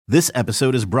This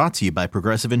episode is brought to you by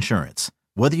Progressive Insurance.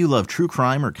 Whether you love true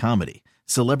crime or comedy,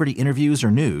 celebrity interviews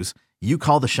or news, you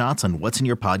call the shots on what's in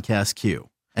your podcast queue.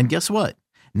 And guess what?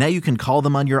 Now you can call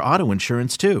them on your auto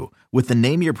insurance too with the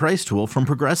Name Your Price tool from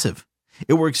Progressive.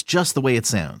 It works just the way it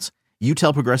sounds. You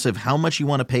tell Progressive how much you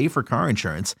want to pay for car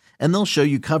insurance, and they'll show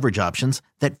you coverage options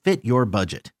that fit your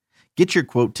budget. Get your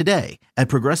quote today at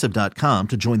Progressive.com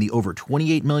to join the over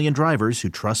 28 million drivers who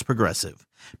trust Progressive.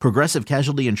 Progressive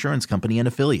Casualty Insurance Company and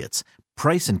Affiliates.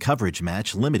 Price and coverage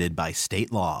match limited by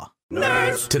state law.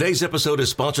 Nerds! Today's episode is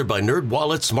sponsored by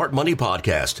NerdWallet's Smart Money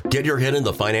Podcast. Get your head in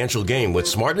the financial game with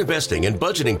smart investing and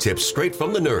budgeting tips straight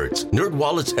from the nerds.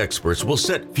 NerdWallet's experts will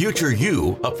set future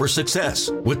you up for success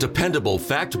with dependable,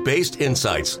 fact-based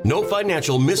insights. No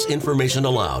financial misinformation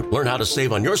allowed. Learn how to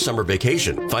save on your summer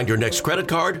vacation, find your next credit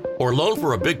card, or loan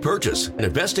for a big purchase, and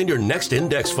invest in your next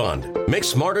index fund. Make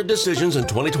smarter decisions in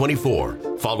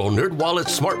 2024. Follow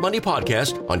NerdWallet's Smart Money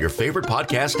Podcast on your favorite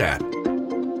podcast app.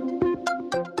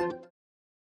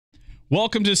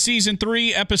 Welcome to Season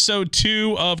 3, Episode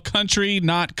 2 of Country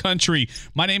Not Country.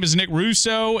 My name is Nick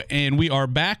Russo, and we are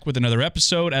back with another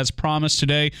episode. As promised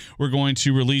today, we're going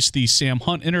to release the Sam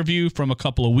Hunt interview from a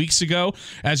couple of weeks ago.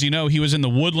 As you know, he was in the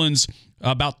Woodlands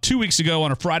about 2 weeks ago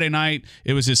on a Friday night.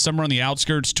 It was his Summer on the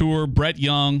Outskirts tour. Brett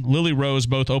Young, Lily Rose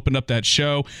both opened up that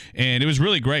show, and it was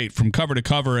really great from cover to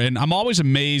cover. And I'm always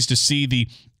amazed to see the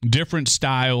different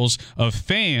styles of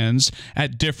fans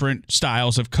at different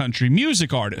styles of country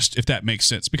music artists, if that makes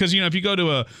sense. Because, you know, if you go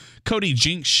to a Cody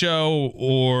Jinks show,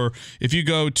 or if you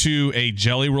go to a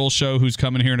Jelly Roll show who's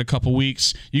coming here in a couple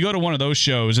weeks, you go to one of those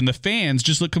shows and the fans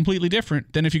just look completely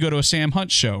different than if you go to a Sam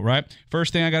Hunt show, right?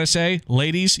 First thing I got to say,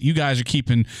 ladies, you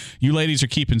ladies are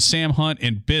keeping Sam Hunt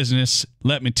in business.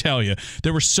 Let me tell you,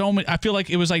 there were so many, I feel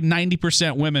like it was like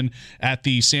 90% women at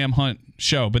the Sam Hunt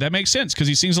show, but that makes sense because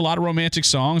he sings a lot of romantic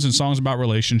songs and songs about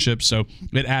relationships, so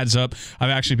it adds up. I've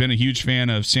actually been a huge fan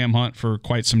of Sam Hunt for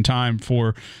quite some time.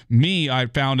 For me, I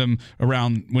found him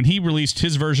around when he released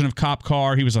his version of Cop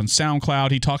Car. He was on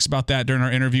SoundCloud. He talks about that during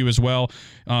our interview as well.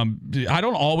 I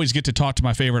don't always get to talk to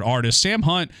my favorite artists. Sam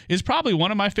Hunt is probably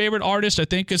one of my favorite artists. I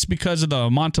think it's because of the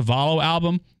Montevallo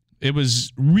album. It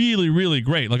was really, really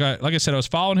great. Like I said, I was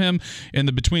following him in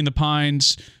the Between the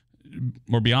Pines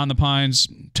or Beyond the Pines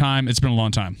time. It's been a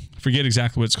long time. I forget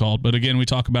exactly what it's called, but again, we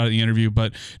talk about it in the interview.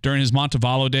 But during his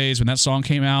Montevallo days, when that song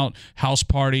came out, House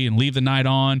Party and Leave the Night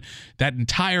On, that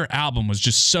entire album was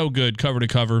just so good, cover to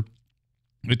cover.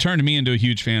 It turned me into a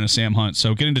huge fan of Sam Hunt.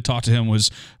 So getting to talk to him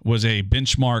was a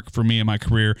benchmark for me in my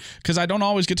career, because I don't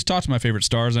always get to talk to my favorite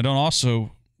stars. I don't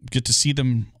also get to see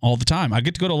them all the time. I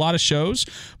get to go to a lot of shows,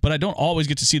 but I don't always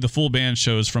get to see the full band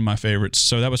shows from my favorites.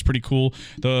 So that was pretty cool.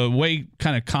 The way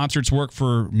kind of concerts work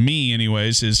for me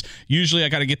anyways is usually I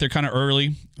got to get there kind of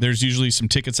early. There's usually some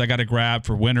tickets I got to grab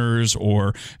for winners,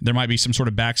 or there might be some sort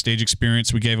of backstage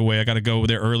experience we gave away. I got to go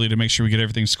there early to make sure we get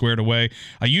everything squared away.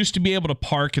 I used to be able to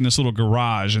park in this little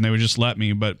garage and they would just let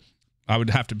me, but I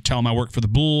would have to tell them I work for the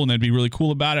Bull, and they'd be really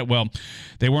cool about it. Well,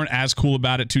 they weren't as cool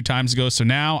about it 2 times ago, so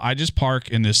now I just park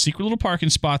in this secret little parking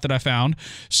spot that I found.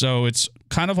 So it's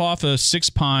kind of off of Six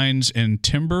Pines and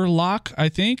Timberlock, I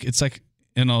think. It's like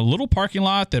in a little parking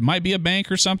lot that might be a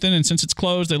bank or something, and since it's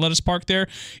closed, they let us park there.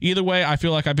 Either way, I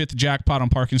feel like I've hit the jackpot on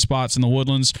parking spots in the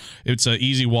Woodlands. It's an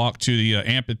easy walk to the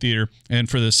amphitheater. And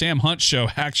for the Sam Hunt show,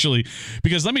 actually,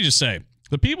 because let me just say,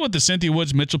 the people at the Cynthia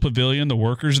Woods Mitchell Pavilion, the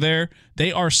workers there,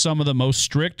 they are some of the most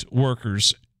strict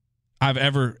workers I've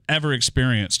ever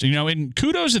experienced. You know, and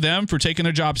kudos to them for taking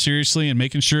their job seriously and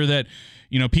making sure that,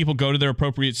 you know, people go to their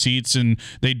appropriate seats and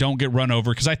they don't get run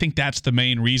over. Because I think that's the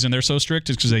main reason they're so strict,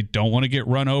 is because they don't want to get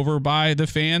run over by the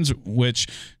fans, which,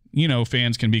 you know,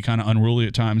 fans can be kind of unruly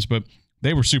at times. But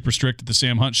they were super strict at the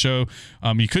Sam Hunt show.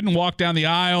 You couldn't walk down the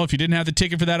aisle if you didn't have the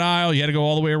ticket for that aisle. You had to go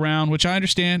all the way around, which I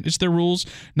understand. It's their rules.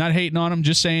 Not hating on them,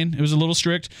 just saying it was a little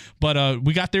strict. But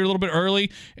we got there a little bit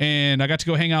early, and I got to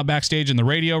go hang out backstage in the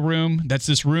radio room. That's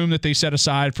this room that they set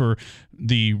aside for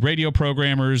the radio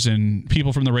programmers and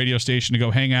people from the radio station to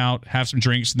go hang out, have some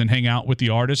drinks, and then hang out with the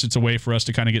artists. It's a way for us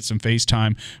to kind of get some face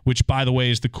time, which, by the way,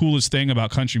 is the coolest thing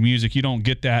about country music. You don't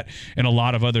get that in a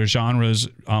lot of other genres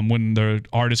when the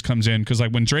artist comes in. Because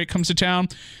like when Drake comes to town,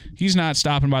 he's not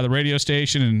stopping by the radio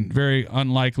station, and very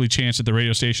unlikely chance that the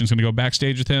radio station is going to go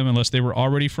backstage with him unless they were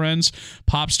already friends.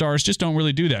 Pop stars just don't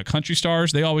really do that. Country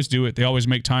stars, they always do it. They always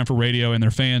make time for radio and their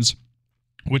fans,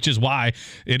 which is why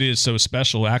it is so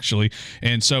special, actually.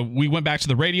 And so we went back to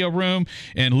the radio room,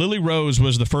 and Lily Rose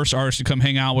was the first artist to come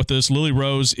hang out with us. Lily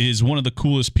Rose is one of the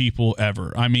coolest people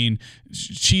ever. I mean,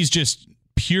 she's just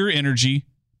pure energy,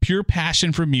 pure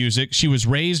passion for music. She was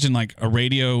raised in like a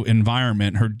radio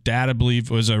environment. Her dad, I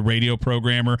believe, was a radio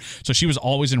programmer, so she was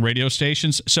always in radio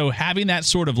stations. So having that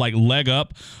sort of like leg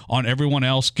up on everyone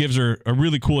else gives her a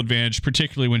really cool advantage,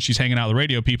 particularly when she's hanging out with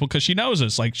radio people, because she knows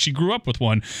us. Like, she grew up with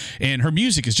one, and her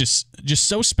music is just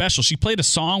so special. She played a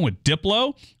song with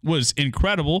Diplo, was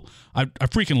incredible. I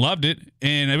freaking loved it,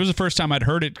 and it was the first time I'd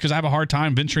heard it, because I have a hard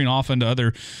time venturing off into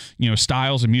other,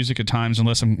 styles of music at times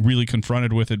unless I'm really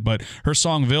confronted with it. But her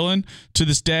song Villain, to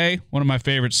this day, one of my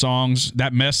favorite songs.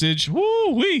 That message,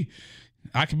 woo-wee.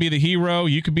 I could be the hero,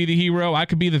 you could be the hero, I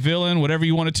could be the villain, whatever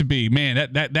you want it to be. Man,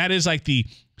 that is like the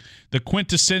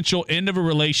quintessential end of a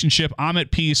relationship. I'm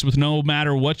at peace with no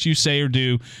matter what you say or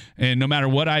do, and no matter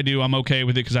what I do, I'm okay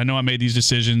with it because I know I made these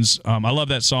decisions. I love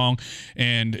that song.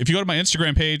 And if you go to my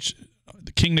Instagram page,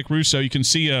 King Nick Russo, you can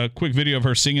see a quick video of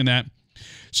her singing that.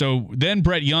 So then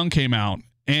Brett Young came out,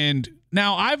 and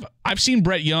now I've seen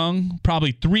Brett Young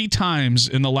probably 3 times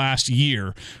in the last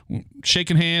year,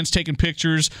 shaking hands, taking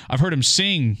pictures. I've heard him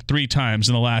sing 3 times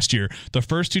in the last year. The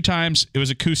first 2 times, it was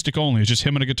acoustic only. It was just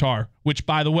him and a guitar, which,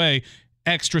 by the way,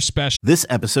 extra special. This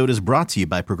episode is brought to you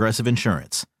by Progressive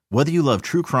Insurance. Whether you love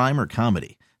true crime or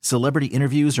comedy, celebrity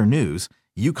interviews or news,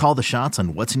 you call the shots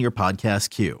on what's in your podcast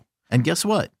queue. And guess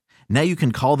what? Now you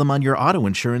can call them on your auto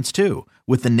insurance too,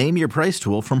 with the Name Your Price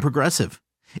tool from Progressive.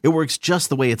 It works just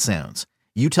the way it sounds.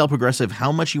 You tell Progressive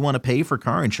how much you want to pay for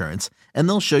car insurance, and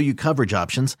they'll show you coverage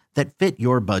options that fit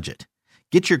your budget.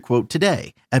 Get your quote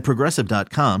today at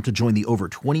Progressive.com to join the over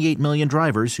 28 million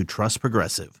drivers who trust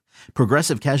Progressive.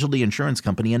 Progressive Casualty Insurance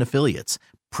Company and Affiliates.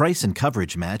 Price and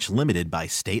coverage match limited by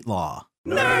state law.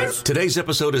 Nerds! Today's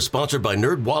episode is sponsored by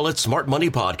NerdWallet's Smart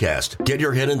Money Podcast. Get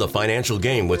your head in the financial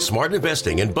game with smart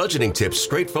investing and budgeting tips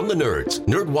straight from the nerds.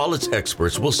 NerdWallet's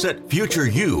experts will set future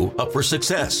you up for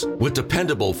success with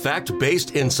dependable,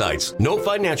 fact-based insights. No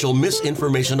financial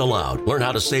misinformation allowed. Learn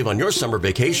how to save on your summer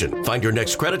vacation, find your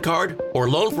next credit card, or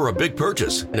loan for a big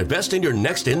purchase, and invest in your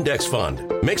next index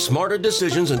fund. Make smarter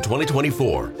decisions in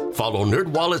 2024. Follow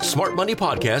NerdWallet's Smart Money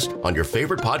Podcast on your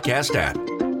favorite podcast app.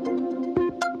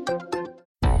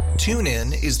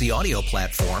 TuneIn is the audio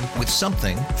platform with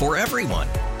something for everyone.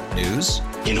 News.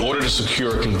 In order to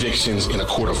secure convictions in a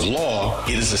court of law,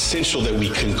 it is essential that we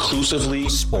conclusively.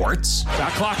 Sports.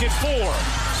 Shot clock at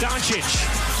 4.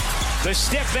 Doncic. The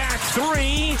step back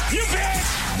 3. You bet.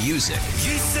 Music.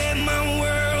 You set my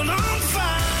world on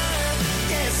fire.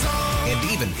 Yes,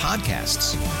 and even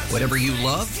podcasts. Whatever you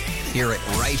love, hear it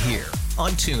right here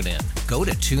on TuneIn. Go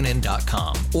to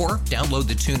TuneIn.com or download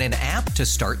the TuneIn app to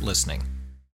start listening.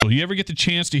 If you ever get the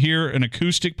chance to hear an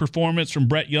acoustic performance from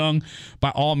Brett Young, by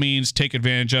all means, take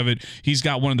advantage of it. He's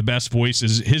got one of the best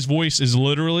voices. His voice is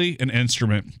literally an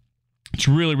instrument. It's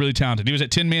really, really talented. He was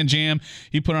at 10 Man Jam.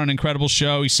 He put on an incredible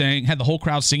show. He sang, had the whole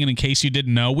crowd singing In Case You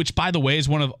Didn't Know, which, by the way, is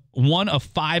one of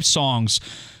 5 songs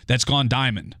that's gone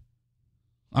diamond.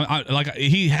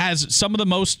 He has one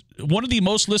of the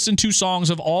most listened to songs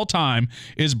of all time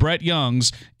is Brett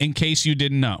Young's In Case You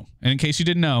Didn't Know. And in case you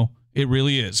didn't know, it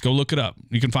really is. Go look it up.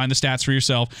 You can find the stats for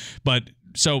yourself. But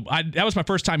so that was my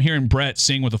first time hearing Brett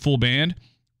sing with a full band.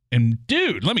 And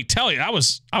dude, let me tell you, I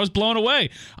was blown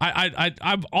away.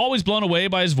 I've always blown away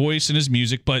by his voice and his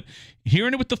music, but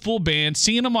hearing it with the full band,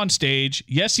 seeing him on stage,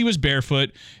 yes, he was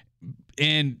barefoot,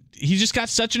 and he just got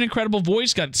such an incredible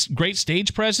voice, got great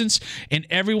stage presence, and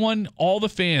everyone, all the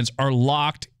fans are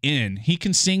locked in. He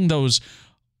can sing those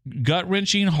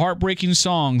gut-wrenching, heartbreaking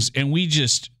songs, and we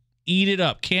just eat it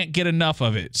up, can't get enough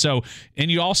of it. So, and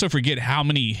you also forget how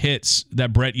many hits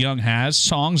that Brett Young has,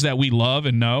 songs that we love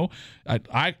and know.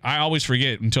 I always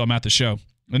forget until I'm at the show.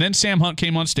 And then Sam Hunt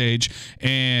came on stage,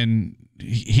 and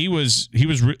he was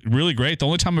really great. The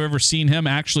only time I've ever seen him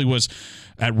actually was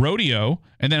at Rodeo,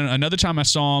 and then another time I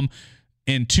saw him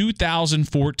in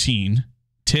 2014,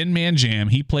 10 Man Jam.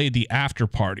 He played the After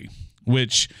Party,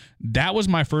 which that was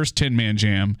my first 10 Man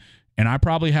Jam. And I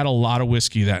probably had a lot of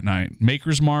whiskey that night.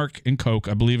 Maker's Mark and Coke,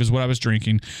 I believe, is what I was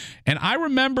drinking. And I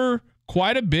remember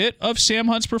quite a bit of Sam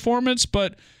Hunt's performance,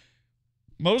 but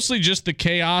mostly just the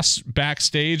chaos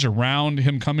backstage around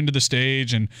him coming to the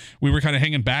stage. And we were kind of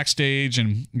hanging backstage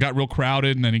and got real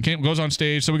crowded. And then he goes on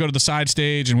stage. So we go to the side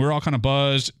stage and we're all kind of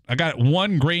buzzed. I got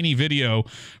one grainy video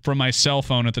from my cell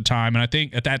phone at the time. And I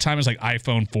think at that time it was like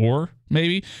iPhone 4,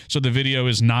 maybe. So the video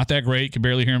is not that great. You can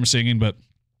barely hear him singing, but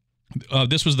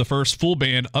this was the first full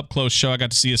band up close show I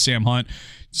got to see of Sam Hunt.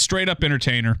 Straight up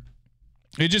entertainer.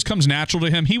 It just comes natural to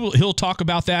him. He'll talk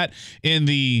about that in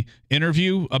the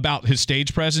interview about his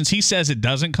stage presence. He says it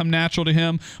doesn't come natural to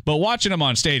him, but watching him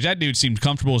on stage, that dude seems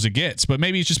comfortable as it gets. But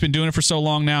maybe he's just been doing it for so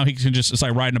long now, it's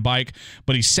like riding a bike.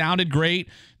 But he sounded great.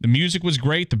 The music was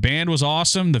great. The band was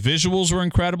awesome. The visuals were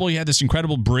incredible. He had this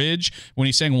incredible bridge. When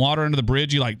he sang Water Under the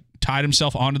Bridge, he like tied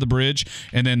himself onto the bridge,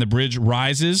 and then the bridge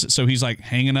rises, so he's like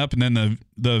hanging up, and then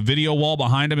the video wall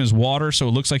behind him is water, so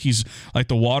it looks like he's like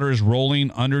the water is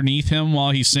rolling underneath him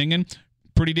while he's singing.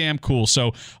 Pretty damn cool.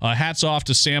 So hats off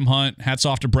to Sam Hunt, hats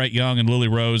off to Brett Young and Lily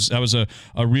Rose. That was a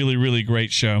really, really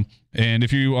great show. And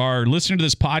if you are listening to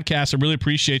this podcast, I really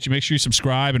appreciate you. Make sure you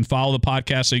subscribe and follow the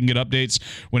podcast so you can get updates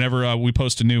whenever we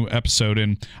post a new episode.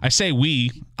 And I say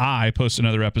I post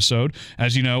another episode.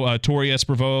 As you know, Tori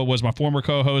Esprevoa was my former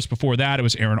co-host. Before that, it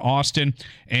was Aaron Austin.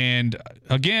 And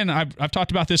again, I've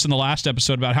talked about this in the last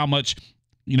episode about how much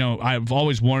I've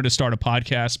always wanted to start a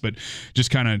podcast, but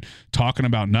just kind of talking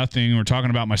about nothing or talking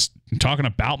about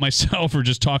myself or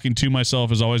just talking to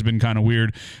myself has always been kind of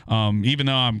weird. Even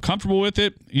though I'm comfortable with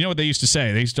it, you know what they used to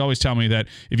say? They used to always tell me that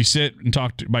if you sit and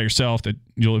talk by yourself, that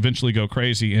you'll eventually go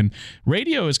crazy. And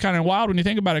radio is kind of wild when you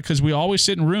think about it, because we always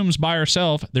sit in rooms by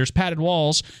ourselves. There's padded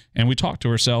walls and we talk to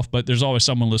ourselves, but there's always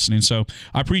someone listening. So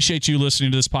I appreciate you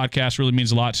listening to this podcast. It really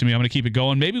means a lot to me. I'm going to keep it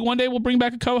going. Maybe one day we'll bring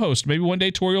back a co-host. Maybe one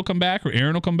day Tori will come back, or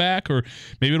Aaron will come back, or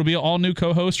maybe it'll be an all new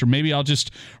co-host, or maybe I'll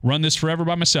just run this forever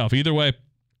by myself. Either way,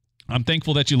 I'm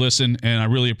thankful that you listen, and I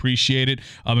really appreciate it.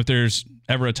 If there's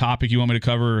ever a topic you want me to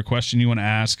cover or a question you want to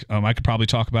ask, I could probably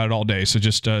talk about it all day. So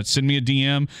just send me a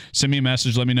DM, send me a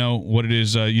message, let me know what it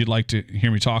is you'd like to hear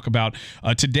me talk about.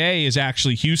 Today is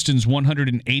actually Houston's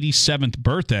 187th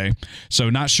birthday, so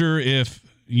not sure if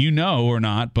you know or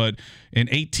not, but in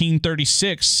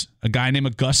 1836, a guy named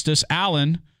Augustus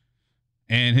Allen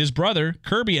and his brother,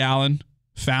 Kirby Allen,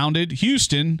 founded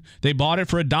Houston. They bought it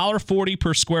for $1.40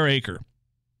 per square acre.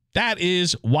 That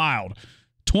is wild.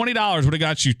 $20 would have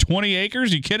got you 20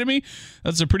 acres. Are you kidding me?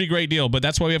 That's a pretty great deal. But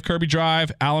that's why we have Kirby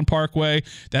Drive, Allen Parkway.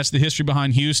 That's the history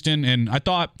behind Houston. And I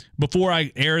thought before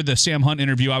I aired the Sam Hunt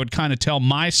interview, I would kind of tell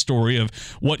my story of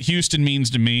what Houston means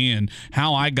to me and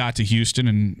how I got to Houston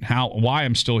and why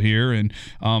I'm still here and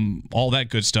all that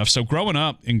good stuff. So growing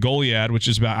up in Goliad, which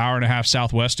is about an hour and a half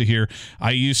southwest of here,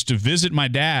 I used to visit my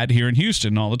dad here in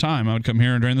Houston all the time. I would come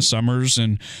here during the summers,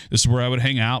 and this is where I would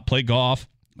hang out, play golf.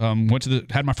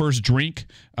 Had my first drink,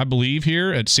 I believe,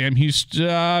 here at Sam Houston.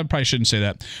 I probably shouldn't say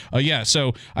that.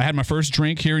 So I had my first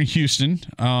drink here in Houston,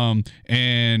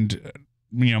 and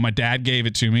my dad gave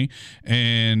it to me,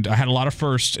 and I had a lot of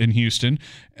firsts in Houston.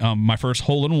 My first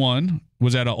hole-in-one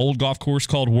was at an old golf course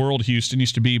called World Houston.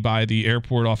 Used to be by the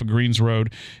airport off of Greens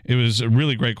Road. It was a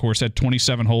really great course. Had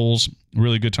 27 holes,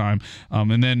 really good time.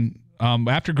 And then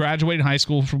after graduating high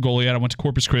school from Goliad, I went to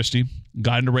Corpus Christi,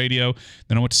 got into radio.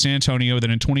 Then I went to San Antonio. Then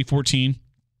in 2014,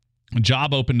 a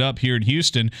job opened up here in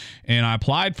Houston, and I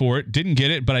applied for it. Didn't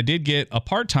get it, but I did get a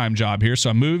part-time job here.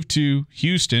 So I moved to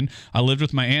Houston. I lived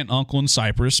with my aunt and uncle in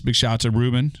Cyprus. Big shout out to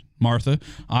Ruben, Martha,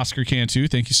 Oscar Cantu.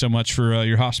 Thank you so much for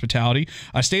your hospitality.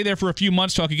 I stayed there for a few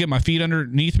months so I could get my feet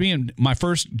underneath me, and my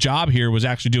first job here was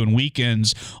actually doing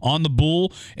weekends on the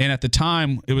Bull, and at the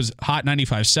time, it was Hot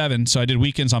 95.7, so I did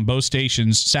weekends on both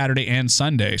stations, Saturday and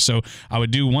Sunday. So I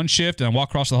would do one shift, and I'd walk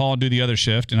across the hall and do the other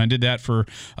shift, and I did that for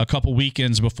a couple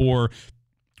weekends before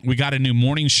we got a new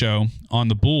morning show on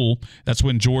the Bull. That's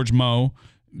when George Moe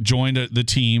joined the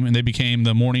team, and they became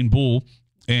the Morning Bull,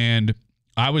 and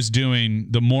I was doing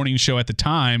the morning show at the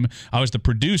time. I was the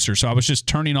producer, so I was just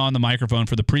turning on the microphone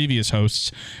for the previous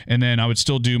hosts, and then I would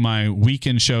still do my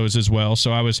weekend shows as well.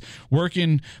 So I was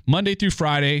working Monday through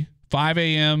Friday, 5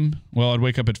 a.m. Well, I'd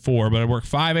wake up at 4, but I'd work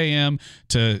 5 a.m.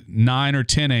 to 9 or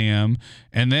 10 a.m.,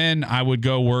 and then I would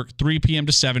go work 3 p.m.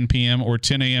 to 7 p.m. or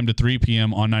 10 a.m. to 3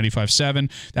 p.m. on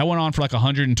 95.7. That went on for like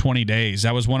 120 days.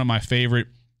 That was one of my favorite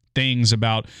things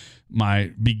about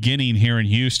my beginning here in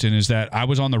Houston, is that I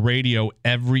was on the radio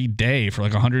every day for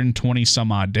like 120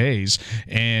 some odd days,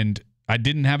 and I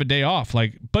didn't have a day off.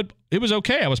 But it was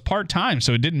okay. I was part-time,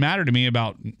 so it didn't matter to me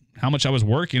about how much I was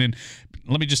working. And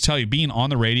let me just tell you, being on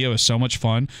the radio is so much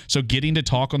fun. So getting to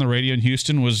talk on the radio in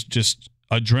Houston was just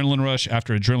adrenaline rush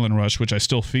after adrenaline rush, which I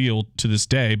still feel to this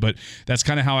day, but that's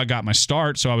kind of how I got my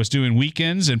start. So I was doing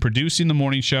weekends and producing the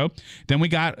morning show. Then we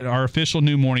got our official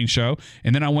new morning show,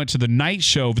 and then I went to the night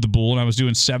show of the Bull, and I was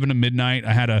doing 7 to midnight.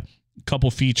 I had a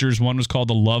couple features. One was called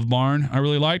the Love Barn. I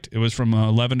really liked. It was from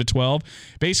 11 to 12.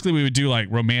 Basically, we would do like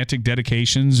romantic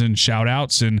dedications and shout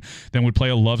outs, and then we'd play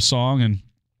a love song. And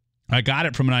I got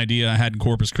it from an idea I had in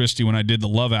Corpus Christi when I did the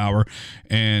Love Hour,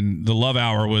 and the Love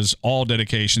Hour was all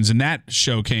dedications, and that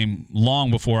show came long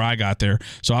before I got there.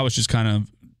 So I was just kind of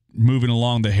moving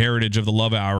along the heritage of the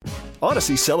Love Hour.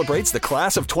 Odyssey celebrates the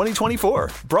class of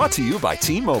 2024. Brought to you by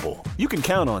T-Mobile. You can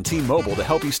count on T-Mobile to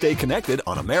help you stay connected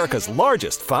on America's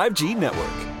largest 5G network.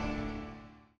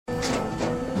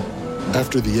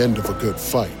 After the end of a good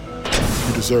fight,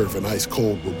 you deserve an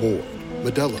ice-cold reward.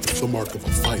 Modelo is the mark of a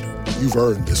fighter. You've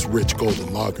earned this rich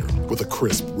golden lager with a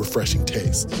crisp, refreshing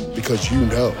taste. Because you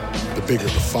know, the bigger the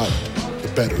fight, the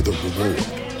better the reward.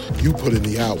 You put in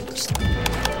the hours,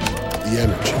 the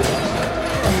energy,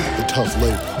 the tough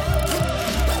labor.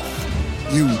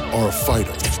 You are a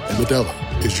fighter, and Modelo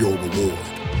is your reward.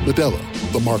 Modelo,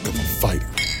 the mark of a fighter.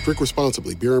 Drink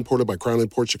responsibly. Beer imported by Crown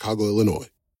Imports, Chicago, Illinois.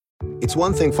 It's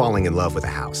one thing falling in love with a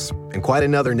house, and quite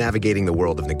another navigating the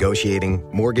world of negotiating,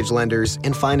 mortgage lenders,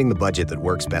 and finding the budget that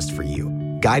works best for you.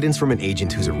 Guidance from an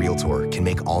agent who's a Realtor can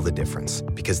make all the difference,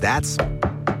 because that's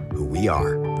who we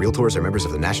are. Realtors are members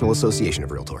of the National Association of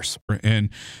Realtors.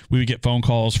 And we would get phone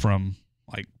calls from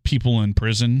like people in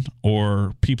prison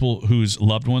or people whose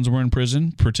loved ones were in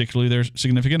prison, particularly their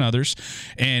significant others.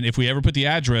 And if we ever put the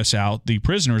address out, the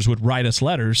prisoners would write us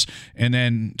letters. And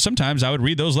then sometimes I would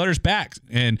read those letters back.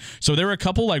 And so there were a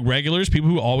couple like regulars, people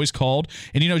who always called.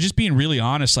 And, you know, just being really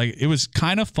honest, like it was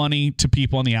kind of funny to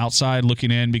people on the outside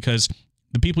looking in because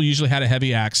the people usually had a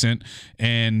heavy accent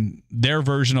and their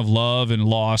version of love and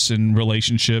loss and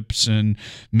relationships and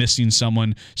missing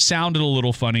someone sounded a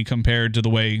little funny compared to the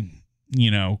way,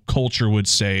 you know, culture would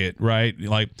say it, right?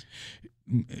 Like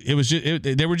it was just,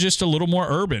 they were just a little more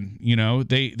urban, you know,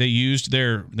 they used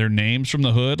their names from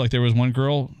the hood. Like there was one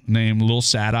girl named Lil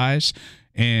Sad Eyes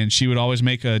and she would always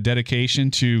make a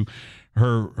dedication to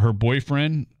her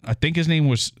boyfriend. I think his name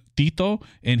was Tito,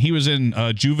 and he was in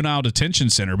a juvenile detention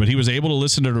center, but he was able to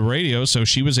listen to the radio, so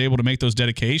she was able to make those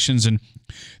dedications, and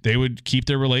they would keep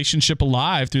their relationship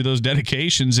alive through those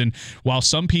dedications. And while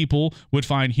some people would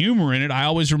find humor in it, I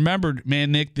always remembered,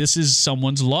 man, Nick, this is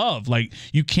someone's love. Like,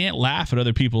 you can't laugh at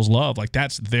other people's love. Like,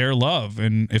 that's their love,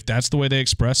 and if that's the way they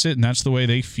express it and that's the way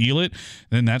they feel it,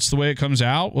 then that's the way it comes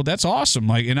out. Well, that's awesome.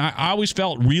 Like, and I always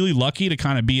felt really lucky to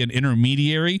kind of be an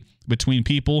intermediary between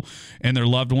people and their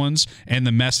loved ones and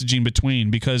the messaging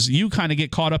between, because you kind of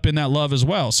get caught up in that love as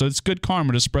well. So it's good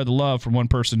karma to spread the love from one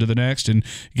person to the next, and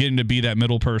getting to be that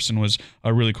middle person was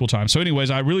a really cool time. So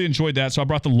anyways, I really enjoyed that. So I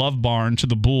brought the Love Barn to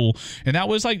the Bull, and that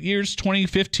was like years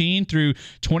 2015 through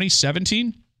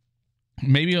 2017,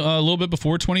 maybe a little bit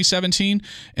before 2017.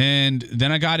 And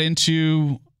then I got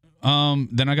into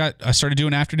I started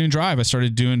doing afternoon drive. I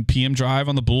started doing PM drive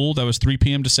on the Bull. That was 3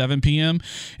 p.m. to 7 p.m.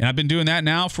 And I've been doing that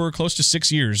now for close to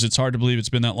 6 years. It's hard to believe it's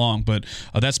been that long, but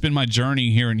that's been my journey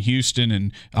here in Houston.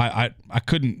 And I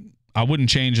wouldn't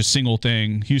change a single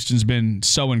thing. Houston's been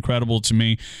so incredible to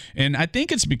me. And I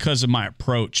think it's because of my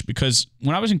approach, because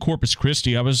when I was in Corpus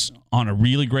Christi, I was on a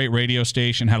really great radio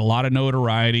station, had a lot of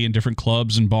notoriety in different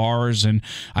clubs and bars, and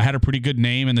I had a pretty good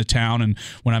name in the town. And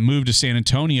when I moved to San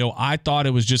Antonio, I thought it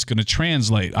was just going to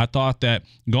translate. I thought that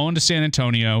going to San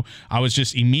Antonio, I was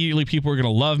just immediately, people were going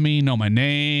to love me, know my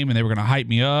name, and they were going to hype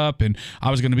me up, and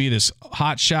I was going to be this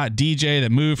hotshot DJ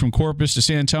that moved from Corpus to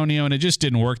San Antonio, and it just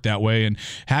didn't work that way. And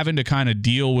having to kind of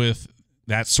deal with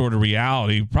that sort of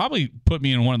reality probably put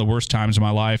me in one of the worst times of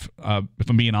my life. If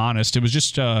I'm being honest, it was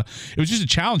just a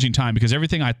challenging time, because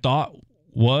everything I thought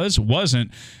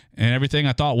wasn't, and everything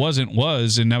I thought wasn't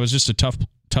was, and that was just a tough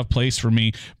place for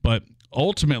me. But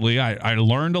ultimately, I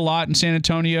learned a lot in San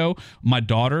Antonio. My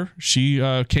daughter, she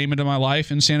came into my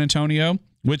life in San Antonio,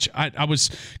 which I was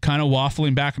kind of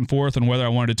waffling back and forth on whether I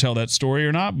wanted to tell that story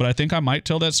or not, but I think I might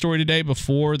tell that story today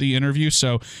before the interview.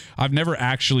 So I've never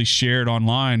actually shared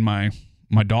online my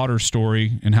daughter's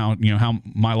story and how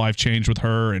my life changed with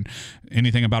her, and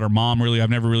anything about her mom. Really, I've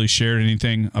never really shared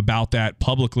anything about that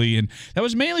publicly, and that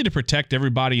was mainly to protect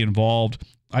everybody involved.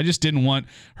 I just didn't want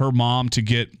her mom to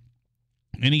get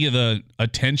any of the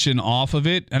attention off of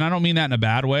it. And I don't mean that in a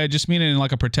bad way. I just mean it in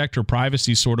like a protect her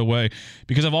privacy sort of way,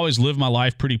 because I've always lived my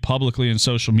life pretty publicly in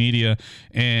social media,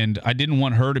 and I didn't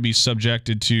want her to be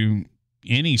subjected to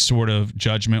any sort of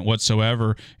judgment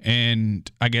whatsoever.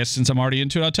 And I guess since I'm already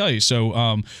into it, I'll tell you.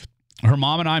 So her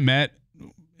mom and I met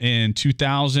in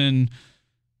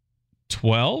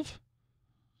 2012,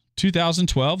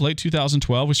 late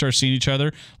 2012. We started seeing each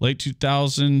other late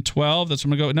 2012. That's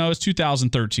when I go. No, it's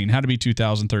 2013. Had to be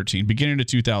 2013, beginning of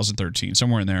 2013,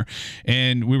 somewhere in there.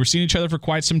 And we were seeing each other for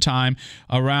quite some time.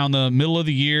 Around the middle of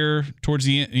the year, towards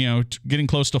the end, getting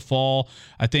close to fall,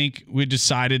 I think we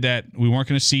decided that we weren't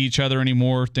going to see each other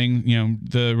anymore.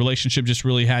 The relationship just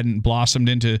really hadn't blossomed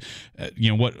into,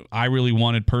 what I really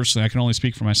wanted personally. I can only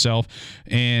speak for myself.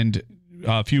 And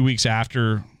a few weeks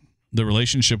after the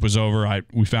relationship was over,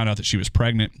 we found out that she was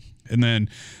pregnant. And then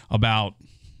about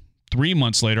 3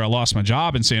 months later, I lost my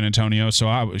job in San Antonio.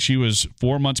 So she was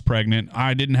 4 months pregnant.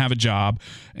 I didn't have a job,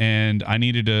 and I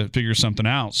needed to figure something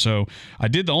out. So I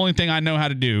did the only thing I know how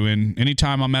to do. And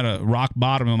anytime I'm at a rock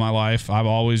bottom in my life, I've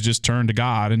always just turned to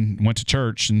God and went to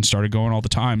church and started going all the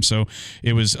time. So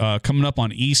it was coming up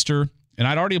on Easter, and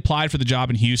I'd already applied for the job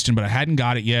in Houston, but I hadn't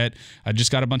got it yet. I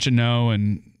just got a bunch of no,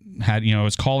 and I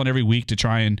was calling every week to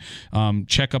try and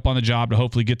check up on the job to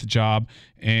hopefully get the job.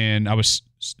 And I was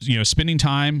spending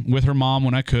time with her mom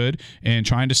when I could and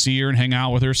trying to see her and hang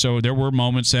out with her. So there were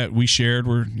moments that we shared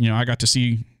where, I got to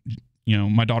see,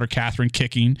 my daughter Catherine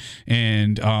kicking,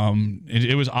 and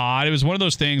it was odd. It was one of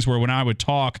those things where when I would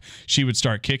talk, she would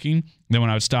start kicking. Then when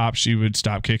I would stop, she would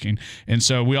stop kicking. And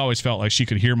so we always felt like she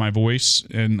could hear my voice.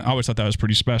 And I always thought that was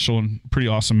pretty special and pretty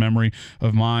awesome memory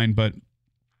of mine. But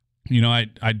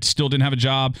I still didn't have a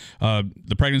job.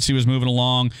 The pregnancy was moving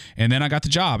along, and then I got the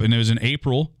job, and it was in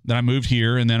April that I moved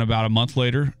here. And then about a month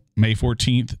later, May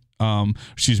 14th,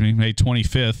 May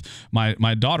 25th,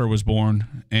 my daughter was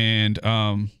born, and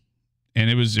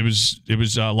it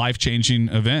was a life-changing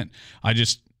event. I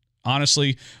just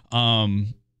honestly,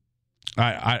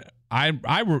 I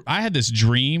had this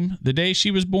dream the day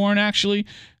she was born. Actually,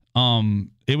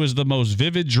 it was the most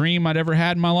vivid dream I'd ever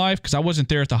had in my life, because I wasn't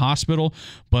there at the hospital,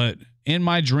 but in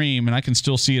my dream, and I can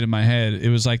still see it in my head, it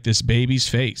was like this baby's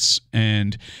face,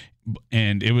 and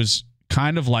it was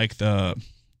kind of like the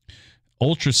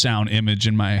ultrasound image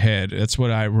in my head. That's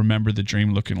what I remember the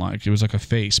dream looking like. It was like a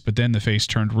face, but then the face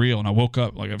turned real, and I woke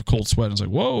up like I have a cold sweat. And I was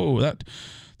like, whoa,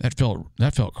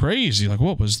 that felt crazy. Like,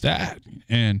 what was that?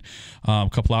 And a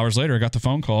couple hours later, I got the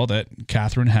phone call that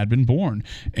Catherine had been born.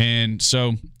 And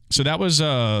so that was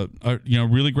a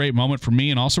really great moment for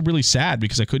me, and also really sad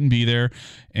because I couldn't be there.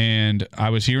 And I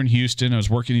was here in Houston. I was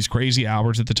working these crazy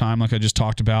hours at the time, like I just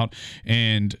talked about.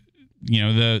 And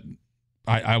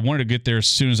I wanted to get there as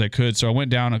soon as I could, so I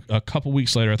went down a couple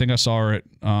weeks later. I think I saw her at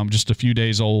just a few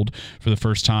days old for the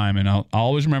first time, and I'll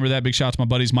always remember that. Big shout out to my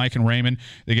buddies Mike and Raymond.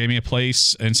 They gave me a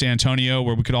place in San Antonio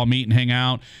where we could all meet and hang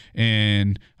out,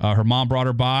 and her mom brought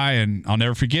her by, and I'll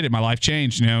never forget it. My life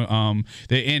changed. One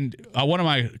of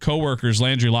my coworkers,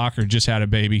 Landry Locker, just had a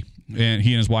baby, and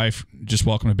he and his wife just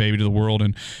welcomed a baby to the world.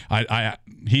 And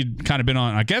he'd kind of been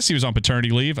on, I guess he was on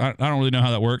paternity leave. I don't really know how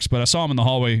that works, but I saw him in the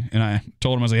hallway, and I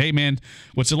told him, I was like, hey man,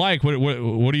 what's it like? What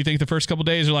do you think the first couple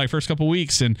days are like, first couple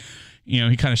weeks? And,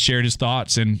 he kind of shared his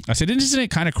thoughts, and I said, isn't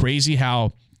it kind of crazy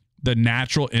how the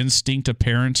natural instinct of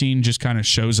parenting just kind of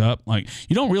shows up? Like,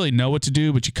 you don't really know what to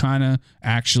do, but you kind of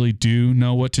actually do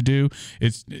know what to do.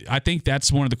 I think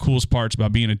that's one of the coolest parts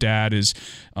about being a dad is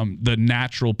the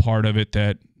natural part of it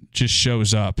that just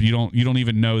shows up. You don't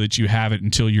even know that you have it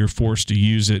until you're forced to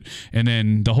use it. And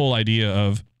then the whole idea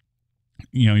of,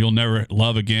 you'll never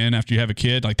love again after you have a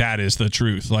kid, like, that is the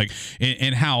truth. Like,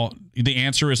 and how the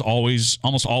answer is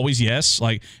almost always yes.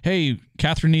 Like, hey,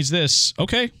 Catherine needs this.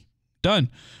 Okay, done.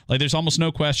 Like, there's almost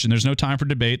no question. There's no time for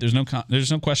debate. There's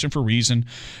no question for reason.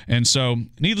 And so,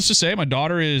 needless to say, my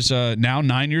daughter is now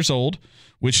 9 years old,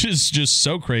 which is just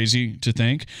so crazy to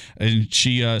think. And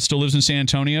she still lives in San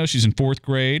Antonio. She's in 4th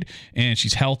grade, and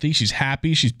she's healthy. She's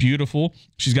happy. She's beautiful.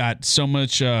 She's got so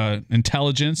much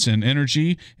intelligence and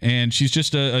energy, and she's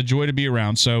just a joy to be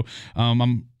around. So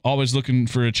I'm always looking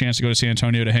for a chance to go to San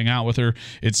Antonio to hang out with her.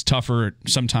 It's tougher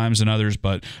sometimes than others,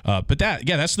 but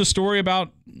that's the story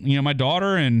about my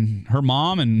daughter and her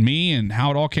mom and me and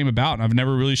how it all came about. And I've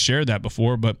never really shared that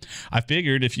before, but I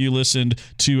figured if you listened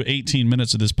to 18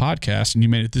 minutes of this podcast and you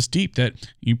made it this deep, that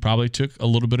you probably took a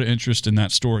little bit of interest in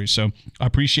that story. So I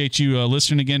appreciate you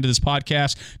listening again to this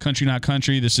podcast, Country Not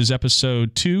Country. This is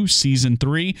episode 2, season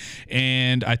 3,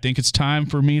 and I think it's time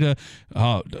for me to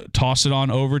toss it on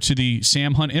over to the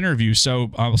Sam Hunt interview.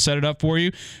 So I'll set it up for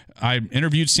you. I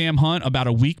interviewed Sam Hunt about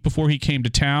a week before he came to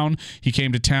town. He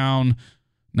came to town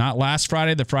not last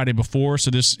Friday, the Friday before. So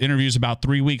this interview is about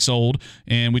 3 weeks old,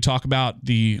 and we talk about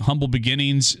the humble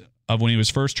beginnings of when he was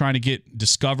first trying to get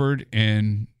discovered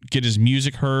and get his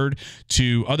music heard,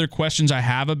 to other questions I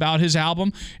have about his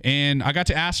album. And I got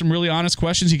to ask some really honest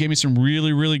questions. He gave me some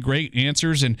really, really great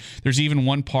answers. And there's even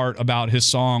one part about his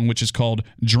song, which is called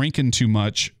Drinkin Too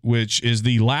Much, which is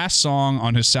the last song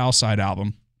on his Southside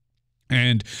album.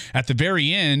 And at the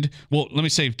very end, well, let me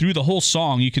say, through the whole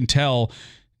song, you can tell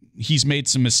he's made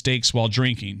some mistakes while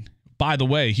drinking. By the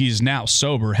way, he's now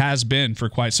sober, has been for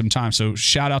quite some time. So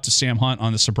shout out to Sam Hunt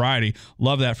on the sobriety.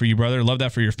 Love that for you, brother. Love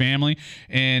that for your family.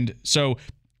 And so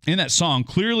in that song,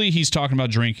 clearly he's talking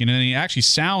about drinking, and he actually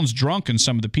sounds drunk in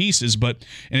some of the pieces, and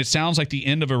it sounds like the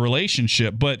end of a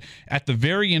relationship. But at the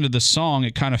very end of the song,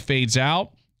 it kind of fades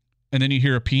out, and then you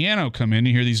hear a piano come in.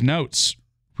 You hear these notes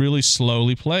really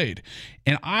slowly played.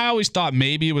 And I always thought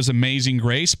maybe it was Amazing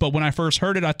Grace, but when I first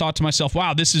heard it, I thought to myself,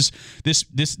 wow, this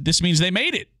means they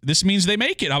made it. This means they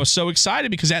make it. I was so excited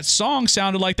because that song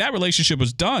sounded like that relationship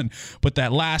was done. But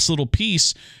that last little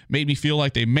piece made me feel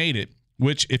like they made it,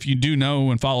 which if you do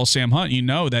know and follow Sam Hunt, you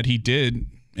know that he did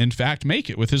in fact make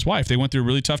it with his wife. They went through a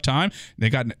really tough time. They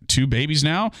got 2 babies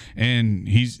now, and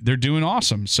they're doing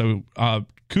awesome. So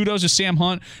kudos to Sam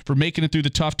Hunt for making it through the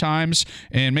tough times,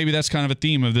 and maybe that's kind of a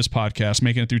theme of this podcast,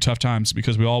 making it through tough times,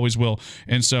 because we always will.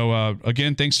 And so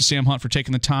again, thanks to Sam Hunt for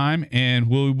taking the time, and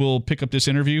we will pick up this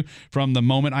interview from the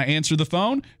moment I answer the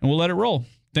phone, and we'll let it roll.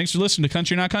 Thanks for listening to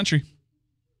Country Not Country.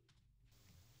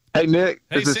 Hey Nick,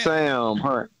 hey, this is Sam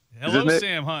Hunt. Hello,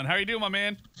 Sam Hunt. How are you doing, my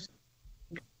man?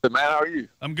 Good, man. How are you?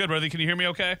 I'm good, brother. Can you hear me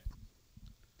okay?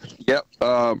 Yep.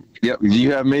 Yep. Do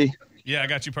you have me? Yeah, I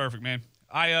got you perfect, man.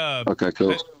 Okay,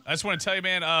 cool. I just want to tell you,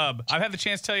 man, I've had the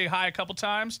chance to tell you hi a couple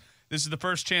times. This is the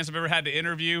first chance I've ever had to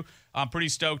interview. I'm pretty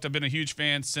stoked. I've been a huge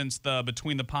fan since the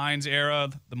Between the Pines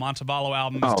era. The Montevallo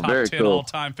album is top 10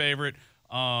 all-time favorite.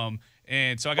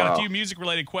 And so I got a few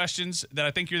music-related questions that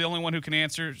I think you're the only one who can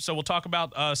answer. So we'll talk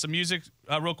about some music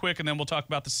real quick, and then we'll talk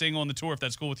about the single and the tour, if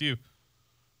that's cool with you.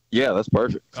 Yeah, that's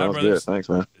perfect. Sounds good. Thanks,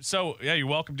 man. So, yeah, you're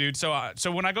welcome, dude. So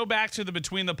when I go back to the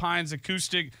Between the Pines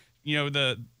acoustic, you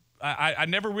know, I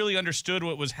never really understood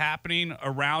what was happening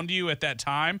around you at that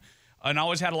time, and I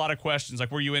always had a lot of questions.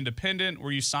 Like, were you independent?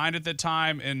 Were you signed at that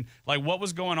time? And, like, what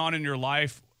was going on in your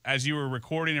life as you were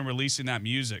recording and releasing that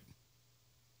music?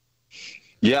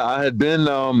 Yeah, I had been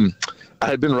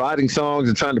writing songs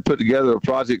and trying to put together a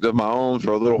project of my own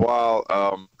for a little while.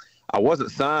 I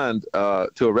wasn't signed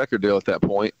to a record deal at that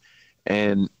point,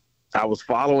 and I was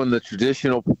following the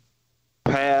traditional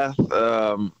path,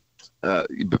 you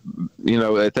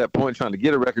know, at that point trying to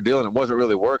get a record deal, and it wasn't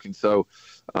really working. So,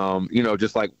 you know,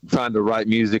 just like trying to write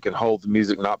music and hold the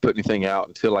music, not put anything out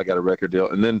until I got a record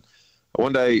deal. And then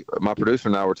one day my producer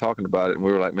and I were talking about it, and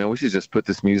we were like, man, we should just put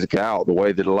this music out the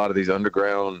way that a lot of these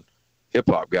underground hip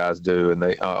hop guys do, and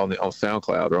they on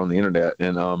SoundCloud or on the internet.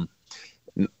 And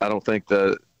I don't think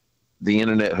the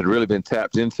internet had really been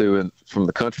tapped into from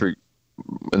the country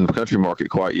market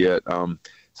quite yet.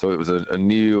 So it was a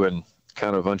new and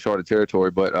kind of uncharted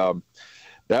territory, but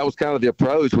that was kind of the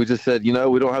approach. We just said, you know,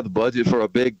 we don't have the budget for a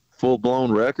big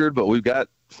full-blown record, but we've got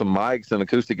some mics and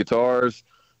acoustic guitars,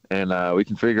 and we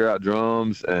can figure out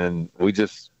drums, and we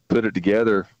just put it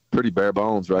together pretty bare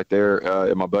bones right there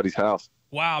at my buddy's house.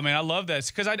 Wow, man, I love this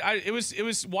because it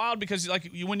was wild because like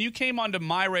when you came onto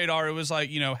my radar, it was like,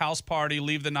 you know, House Party,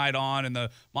 Leave the Night On, and the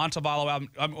Montevallo album.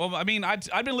 I mean,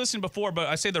 I'd been listening before, but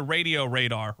I say the radio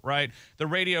radar, right? The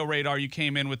radio radar, you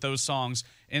came in with those songs,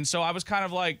 and so I was kind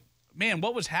of like, man,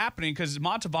 what was happening? Because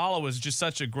Montevallo was just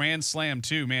such a grand slam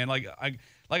too, man. Like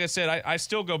I said, I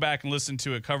still go back and listen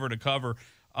to it cover to cover.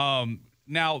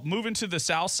 Now moving to the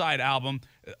Southside album,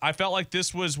 I felt like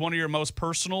this was one of your most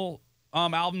personal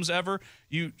albums ever.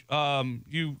 You kind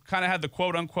of had the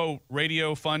quote unquote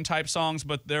radio fun type songs,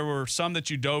 but there were some that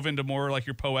you dove into more like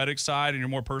your poetic side and your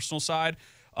more personal side.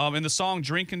 In the song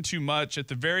Drinkin Too Much, at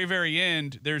the very, very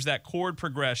end, there's that chord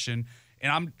progression.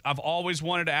 And I've always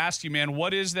wanted to ask you, man,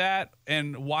 what is that,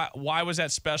 and why was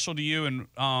that special to you, and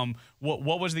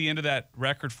what was the end of that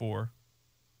record for?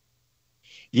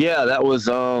 Yeah, that was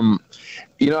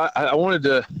you know, I wanted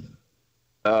to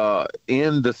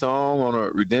end the song on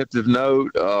a redemptive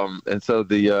note, and so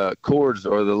the chords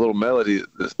or the little melody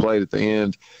that's played at the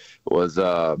end was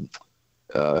How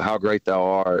Great Thou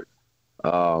Art,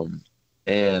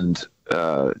 and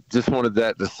just wanted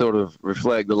that to sort of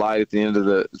reflect the light at the end of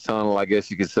the tunnel, I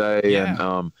guess you could say.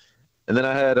 Yeah. And then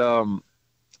I had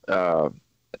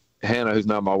Hannah, who's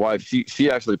not my wife,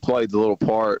 she actually played the little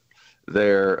part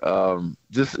there.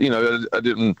 Just, you know,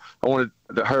 I wanted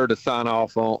her to sign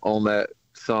off on that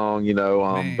song, you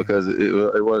know, because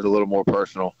it was a little more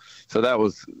personal. So that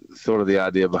was sort of the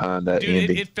idea behind that. Dude,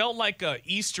 ending. It felt like a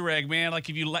Easter egg, man. Like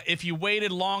if you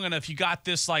waited long enough, you got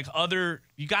this because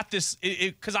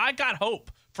I got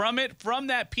hope from it. From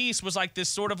that piece was like this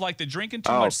sort of like the Drinkin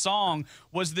Too Much song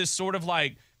was this sort of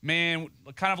like, man,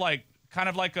 kind of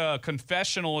like a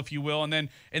confessional, if you will, and then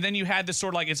you had this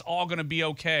sort of like it's all gonna be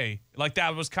okay. Like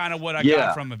that was kind of what I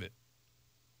got from it.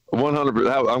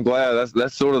 100%. I'm glad.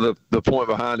 That's sort of the point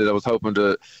behind it. I was hoping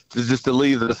to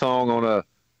leave the song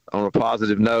on a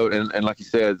positive note, and like you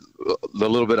said, the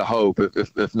little bit of hope,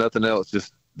 if nothing else,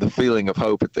 just the feeling of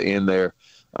hope at the end there.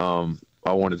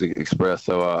 I wanted to express.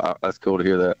 So that's cool to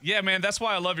hear that. Yeah, man, that's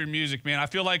why I love your music, man. I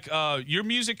feel like your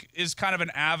music is kind of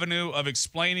an avenue of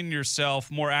explaining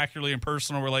yourself more accurately in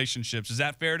personal relationships. Is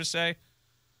that fair to say?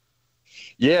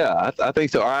 Yeah, I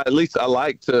think so. Or at least I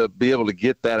like to be able to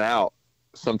get that out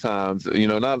sometimes,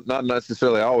 not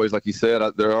necessarily always, like you said.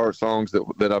 There are songs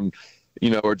that I'm,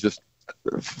 are just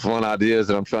fun ideas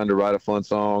that I'm trying to write a fun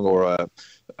song, or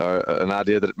an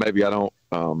idea that maybe I don't,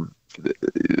 am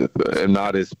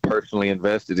not as personally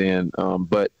invested in.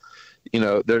 But,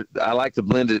 I like to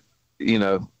blend it,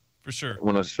 for sure,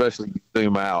 when I especially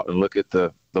zoom out and look at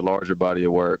the larger body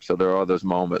of work. So there are those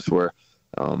moments where,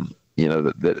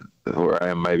 that where I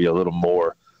am maybe a little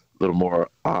more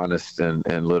honest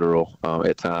and literal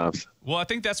at times. Well, I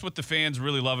think that's what the fans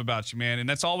really love about you, man. And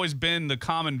that's always been the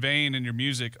common vein in your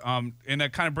music. And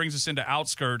that kind of brings us into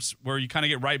Outskirts, where you kind of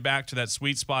get right back to that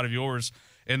sweet spot of yours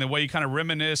and the way you kind of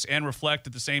reminisce and reflect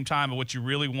at the same time of what you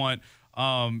really want.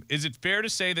 Is it fair to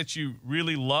say that you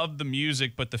really love the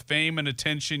music, but the fame and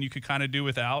attention you could kind of do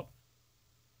without?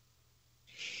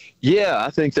 Yeah, I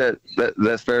think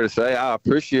that's fair to say. I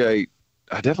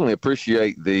definitely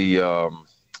appreciate the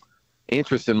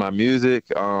interest in my music.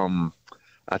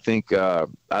 I think I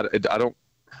don't.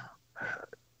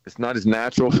 It's not as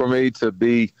natural for me to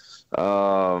be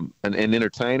an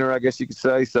entertainer, I guess you could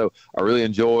say. So I really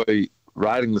enjoy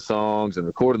writing the songs and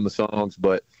recording the songs,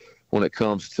 but when it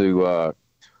comes to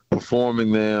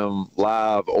performing them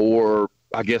live, or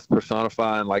I guess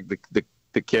personifying like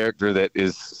the character that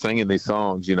is singing these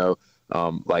songs,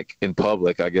 like in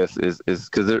public, I guess is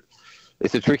because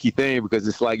it's a tricky thing, because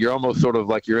it's like you're almost sort of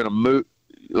like you're in a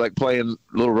like playing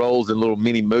little roles in little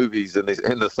mini movies in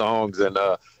the songs, and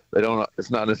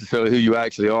it's not necessarily who you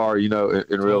actually are,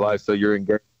 in real life. So you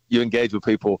engage with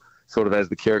people sort of as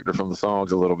the character from the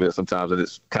songs a little bit sometimes, and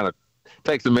it's kind of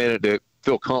takes a minute to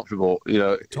feel comfortable,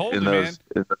 Totally, in those.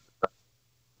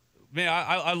 Man,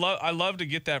 I love to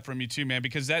get that from you too, man,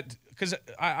 because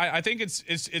I think it's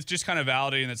just kind of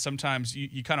validating that sometimes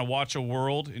you kind of watch a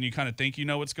world and you kind of think you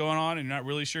know what's going on and you're not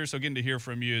really sure. So getting to hear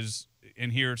from you and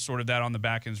hear sort of that on the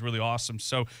back end is really awesome.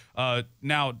 So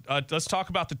now let's talk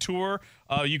about the tour.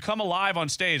 You come alive on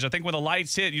stage. I think when the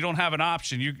lights hit, you don't have an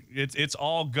option. It's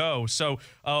all go. So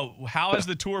how has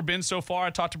the tour been so far? I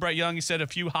talked to Brett Young. He said a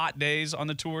few hot days on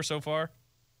the tour so far.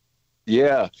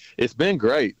 Yeah, it's been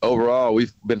great overall.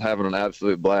 We've been having an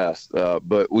absolute blast,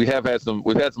 but we've had some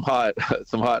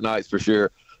hot nights for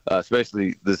sure,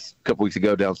 especially this couple weeks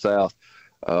ago down south.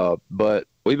 But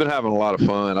we've been having a lot of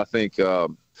fun. I think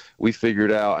we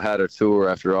figured out how to tour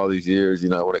after all these years.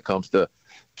 When it comes to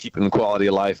keeping the quality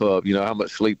of life up, how much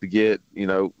sleep to get,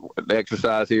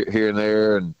 exercise here and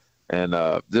there,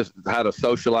 and just how to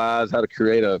socialize, how to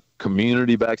create a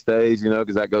community backstage.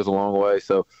 Because that goes a long way.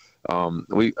 So.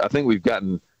 I think we've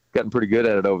gotten pretty good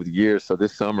at it over the years. So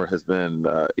this summer has been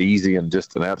easy and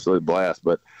just an absolute blast.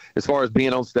 But as far as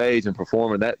being on stage and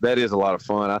performing, that is a lot of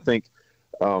fun. I think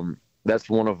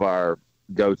that's one of our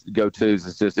go-tos.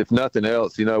 It's just, if nothing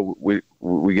else, we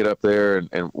get up there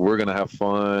and we're going to have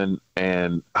fun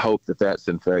and hope that that's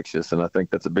infectious. And I think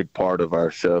that's a big part of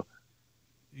our show.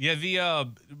 Yeah,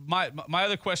 my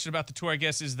other question about the tour, I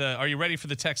guess, is are you ready for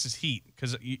the Texas heat?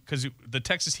 Because the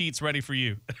Texas heat's ready for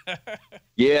you.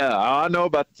 Yeah, I know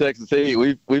about the Texas heat.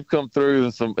 We've come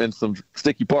through in some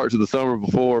sticky parts of the summer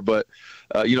before, but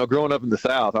growing up in the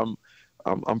South,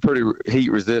 I'm pretty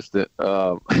heat resistant,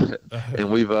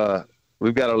 and we've got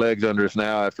our legs under us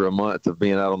now after a month of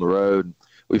being out on the road.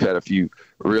 We've had a few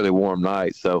really warm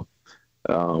nights, so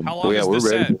how long is we're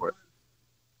this ready set? for it.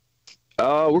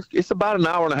 It's about an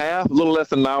hour and a half, a little less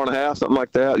than an hour and a half, something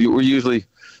like that. We're usually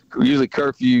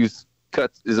curfews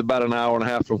is about an hour and a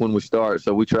half from when we start,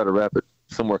 so we try to wrap it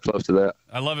somewhere close to that.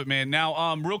 I love it, man.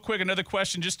 Now, real quick, another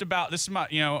question just about this.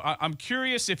 I'm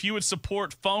curious if you would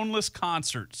support phoneless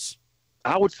concerts.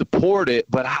 I would support it,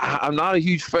 but I'm not a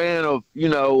huge fan of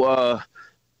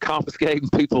confiscating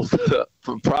people's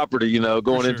property,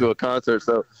 going into a concert.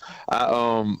 So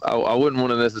I wouldn't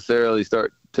want to necessarily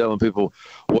start telling people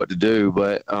what to do,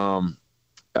 but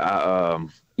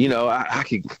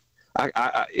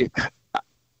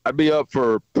I'd be up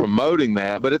for promoting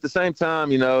that. But at the same time,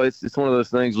 it's one of those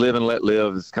things, live and let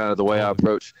live is kind of the way I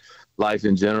approach life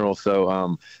in general. So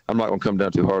I'm not going to come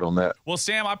down too hard on that. Well,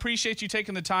 Sam, I appreciate you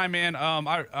taking the time, man.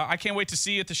 I can't wait to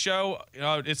see you at the show.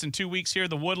 It's in 2 weeks here,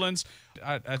 the Woodlands.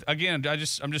 I'm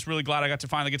just really glad I got to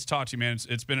finally get to talk to you, man.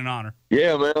 It's been an honor.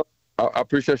 Yeah, man. I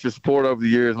appreciate your support over the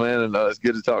years, man, and it's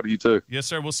good to talk to you too. Yes,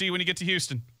 sir. We'll see you when you get to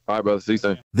Houston. All right, brother. See you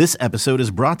soon. This episode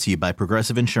is brought to you by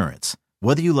Progressive Insurance.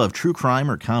 Whether you love true crime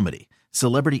or comedy,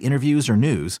 celebrity interviews or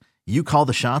news, you call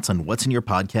the shots on what's in your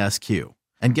podcast queue.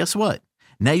 And guess what?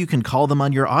 Now you can call them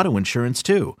on your auto insurance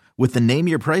too with the Name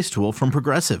Your Price tool from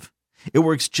Progressive. It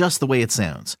works just the way it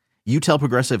sounds. You tell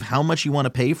Progressive how much you want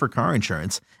to pay for car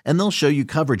insurance, and they'll show you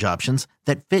coverage options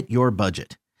that fit your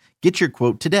budget. Get your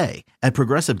quote today at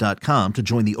Progressive.com to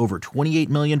join the over 28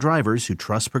 million drivers who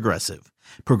trust Progressive.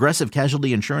 Progressive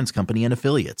Casualty Insurance Company and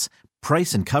Affiliates.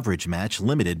 Price and coverage match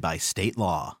limited by state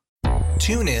law.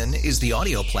 TuneIn is the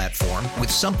audio platform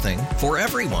with something for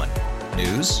everyone.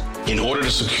 News. In order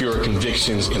to secure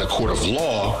convictions in a court of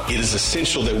law, it is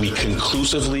essential that we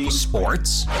conclusively.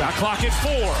 Sports. Got clock at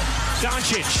 4.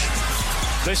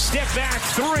 Doncic. The step back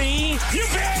 3. You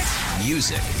bet.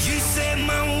 Music. You set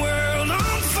my world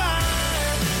on fire.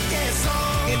 Yes,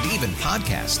 and even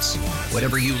podcasts.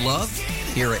 Whatever you love,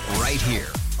 hear it right here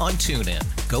on TuneIn.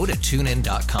 Go to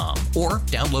TuneIn.com or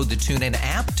download the TuneIn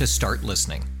app to start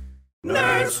listening.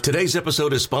 Nerds. Today's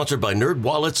episode is sponsored by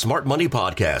NerdWallet's Smart Money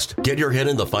Podcast. Get your head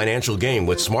in the financial game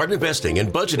with smart investing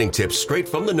and budgeting tips straight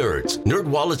from the nerds.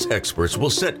 NerdWallet's experts will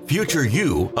set future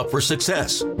you up for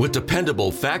success. With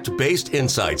dependable, fact-based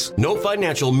insights, no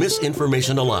financial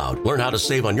misinformation allowed. Learn how to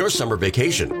save on your summer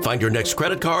vacation, find your next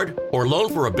credit card, or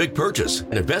loan for a big purchase,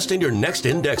 and invest in your next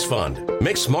index fund.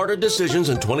 Make smarter decisions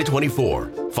in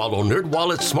 2024. Follow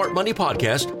NerdWallet's Smart Money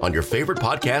Podcast on your favorite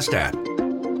podcast app.